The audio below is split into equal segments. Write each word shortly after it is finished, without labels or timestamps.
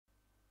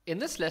In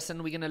this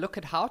lesson, we're going to look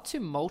at how to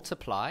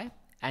multiply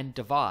and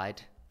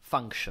divide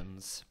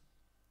functions.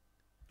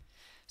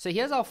 So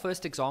here's our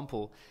first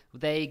example.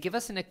 They give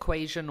us an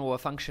equation or a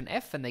function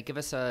f, and they give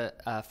us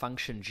a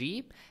function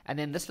g, and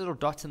then this little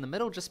dot in the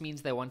middle just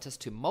means they want us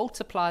to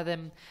multiply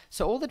them.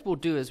 So all that we'll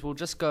do is we'll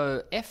just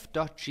go f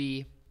dot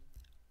g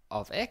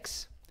of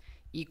x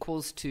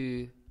equals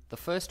to the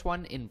first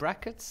one in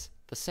brackets,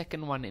 the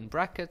second one in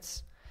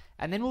brackets,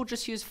 and then we'll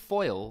just use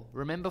FOIL.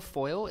 Remember,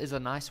 FOIL is a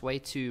nice way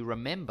to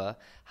remember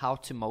how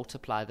to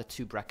multiply the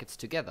two brackets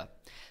together.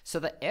 So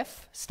the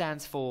F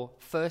stands for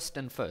first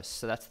and first.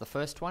 So that's the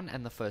first one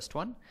and the first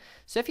one.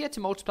 So if you had to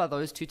multiply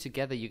those two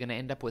together, you're going to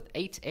end up with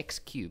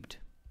 8x cubed.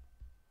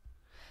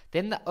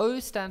 Then the O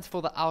stands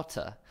for the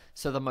outer.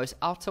 So the most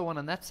outer one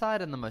on that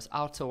side and the most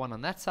outer one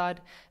on that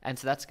side. And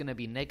so that's going to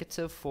be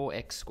negative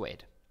 4x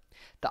squared.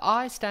 The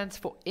I stands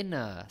for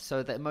inner,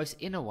 so the most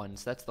inner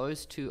ones, that's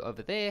those two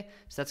over there,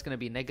 so that's going to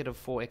be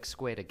negative 4x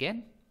squared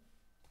again.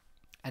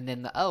 And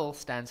then the L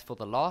stands for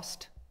the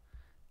last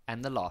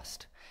and the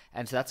last.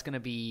 And so that's going to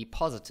be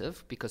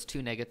positive, because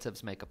two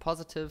negatives make a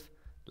positive,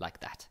 like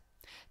that.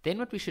 Then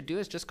what we should do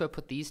is just go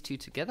put these two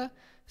together,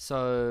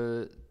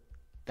 so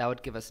that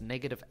would give us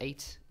negative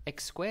 8x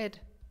squared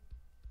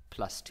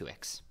plus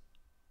 2x.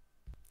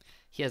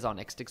 Here's our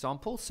next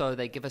example. So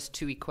they give us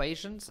two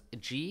equations,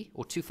 g,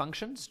 or two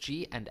functions,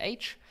 g and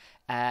h,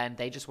 and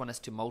they just want us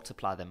to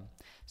multiply them.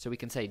 So we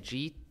can say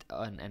g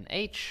and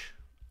h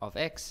of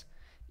x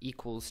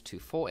equals to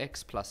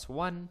 4x plus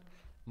 1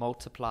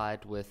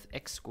 multiplied with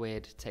x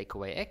squared take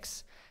away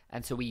x.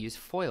 And so we use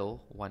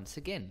FOIL once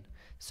again.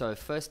 So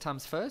first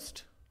times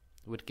first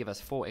would give us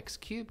 4x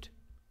cubed.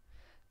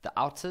 The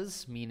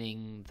outers,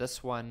 meaning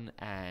this one,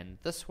 and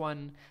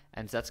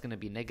so that's going to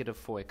be negative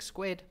 4x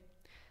squared.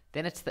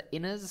 Then it's the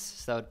inners,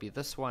 so that would be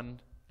this one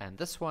and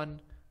this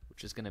one,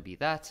 which is going to be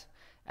that.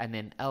 And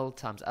then L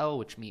times L,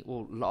 which means,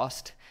 well,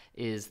 last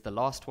is the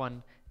last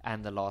one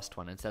and the last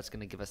one. And so that's going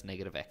to give us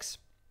negative x.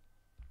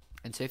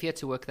 And so if you had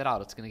to work that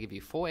out, it's going to give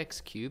you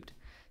 4x cubed,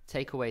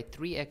 take away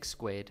 3x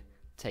squared,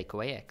 take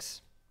away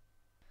x.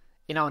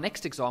 In our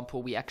next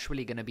example, we're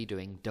actually going to be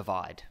doing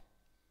divide.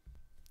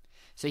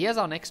 So here's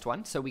our next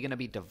one. So we're going to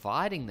be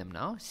dividing them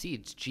now. See,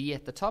 it's g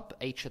at the top,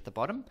 h at the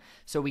bottom.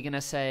 So we're going to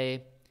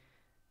say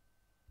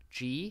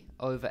g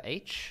over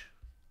h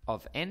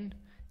of n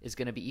is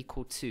going to be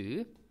equal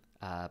to,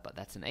 but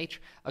that's an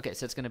h. Okay,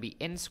 so it's going to be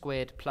n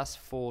squared plus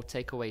 4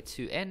 take away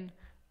 2n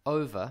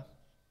over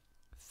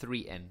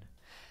 3n.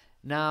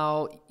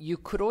 Now, you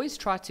could always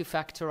try to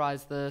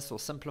factorize this or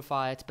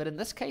simplify it, but in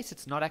this case,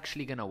 it's not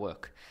actually going to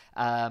work.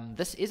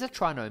 This is a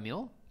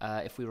trinomial,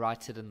 if we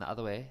write it in the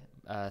other way,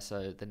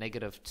 so the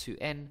negative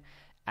 2n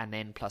and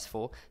then plus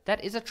 4.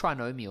 That is a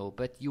trinomial,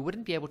 but you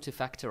wouldn't be able to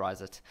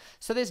factorize it.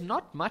 So there's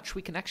not much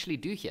we can actually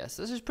do here.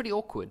 So this is pretty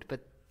awkward,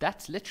 but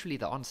that's literally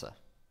the answer.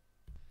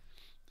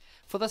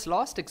 For this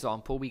last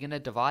example, we're going to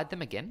divide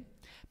them again.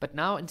 But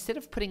now, instead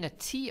of putting a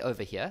t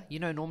over here, you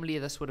know, normally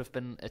this would have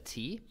been a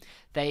t,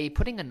 they're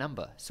putting a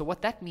number. So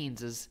what that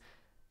means is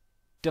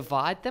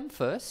divide them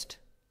first,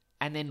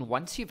 and then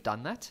once you've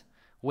done that,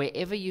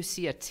 wherever you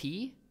see a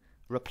t,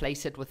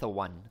 replace it with a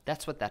 1.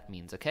 That's what that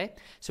means, okay?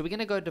 So we're going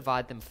to go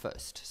divide them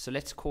first. So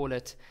let's call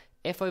it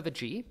f over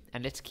g,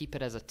 and let's keep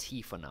it as a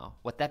t for now.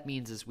 What that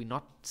means is we're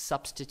not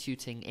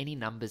substituting any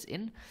numbers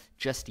in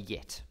just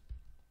yet.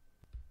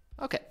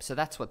 Okay, so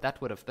that's what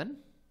that would have been.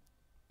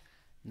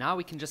 Now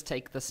we can just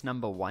take this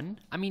number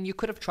 1. I mean, you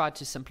could have tried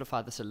to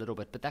simplify this a little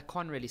bit, but that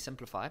can't really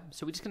simplify.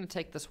 So we're just going to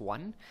take this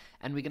 1,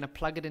 and we're going to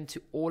plug it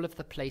into all of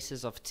the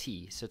places of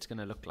t. So it's going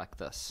to look like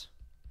this.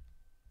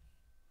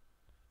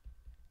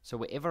 So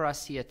wherever I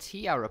see a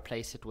t, I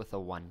replace it with a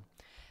 1.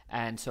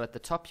 And so at the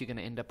top, you're going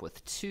to end up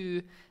with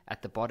 2.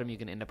 At the bottom, you're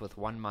going to end up with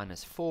 1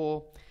 minus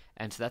 4.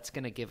 And so that's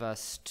going to give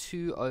us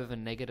 2 over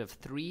negative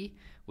 3,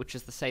 which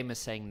is the same as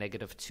saying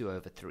negative 2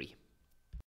 over 3.